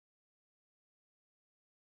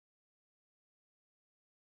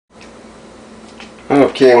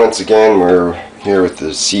Okay, once again we're here with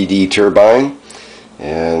the CD Turbine,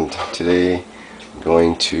 and today I'm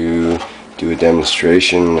going to do a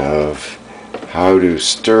demonstration of how to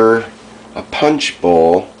stir a punch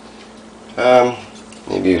bowl.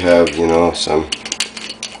 Maybe you have, some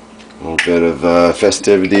little bit of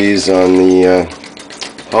festivities on the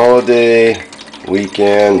holiday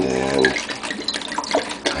weekend and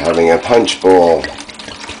having a punch bowl.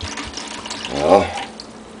 Well,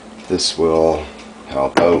 this will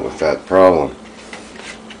help out with that problem.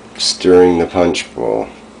 Stirring the punch bowl.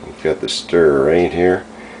 We've got the stirrer right here,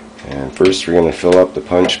 and first we're going to fill up the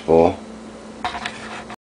punch bowl.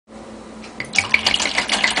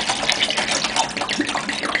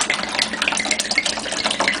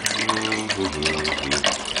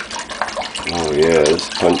 Oh yeah, this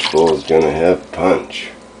punch bowl is going to have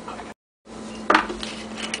punch.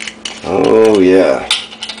 Oh yeah, I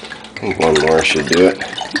think one more should do it.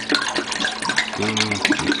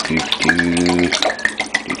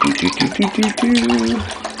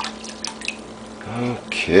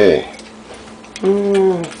 Okay,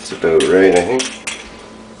 that's about right, I think.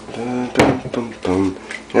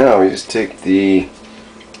 Now we just take the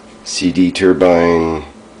CD Turbine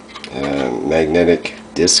magnetic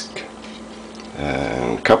disc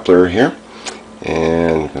coupler here,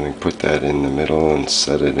 and I'm going to put that in the middle and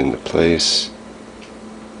set it into place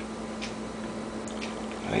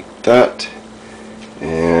like that.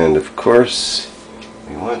 And of course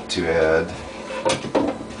we want to add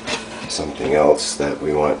something else that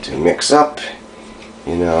we want to mix up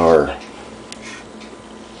in our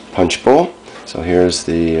punch bowl. So here's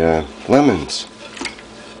the lemons.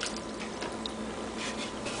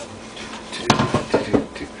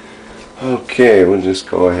 Okay, we'll just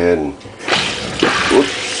go ahead and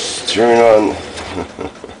turn on.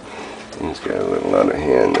 He's got a little out of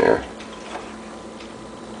hand there.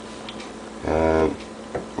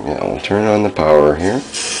 Yeah, we'll turn on the power here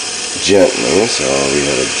gently, so we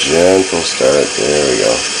have a gentle start. There we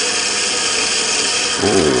go.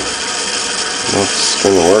 Ooh, I don't know if this is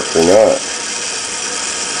going to work or not.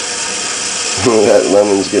 That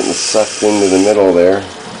lemon's getting sucked into the middle there.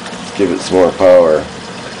 Give it some more power.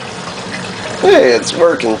 Hey, it's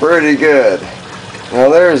working pretty good. Now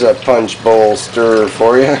there's a punch bowl stirrer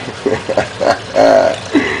for you.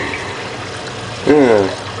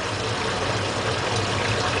 Yeah.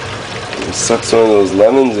 Suck some of those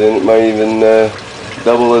lemons in, it might even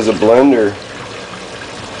double as a blender.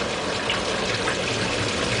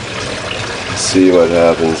 Let's see what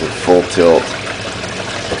happens at full tilt.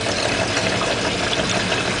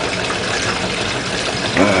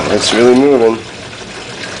 Wow, it's really moving.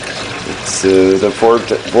 It's the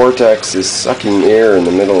vortex is sucking air in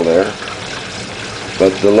the middle there,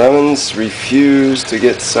 but the lemons refuse to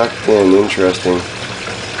get sucked in. Interesting.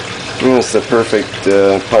 It's the perfect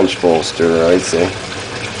punch bowl stirrer, I'd say.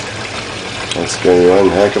 That's going to be one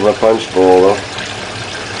heck of a punch bowl, though.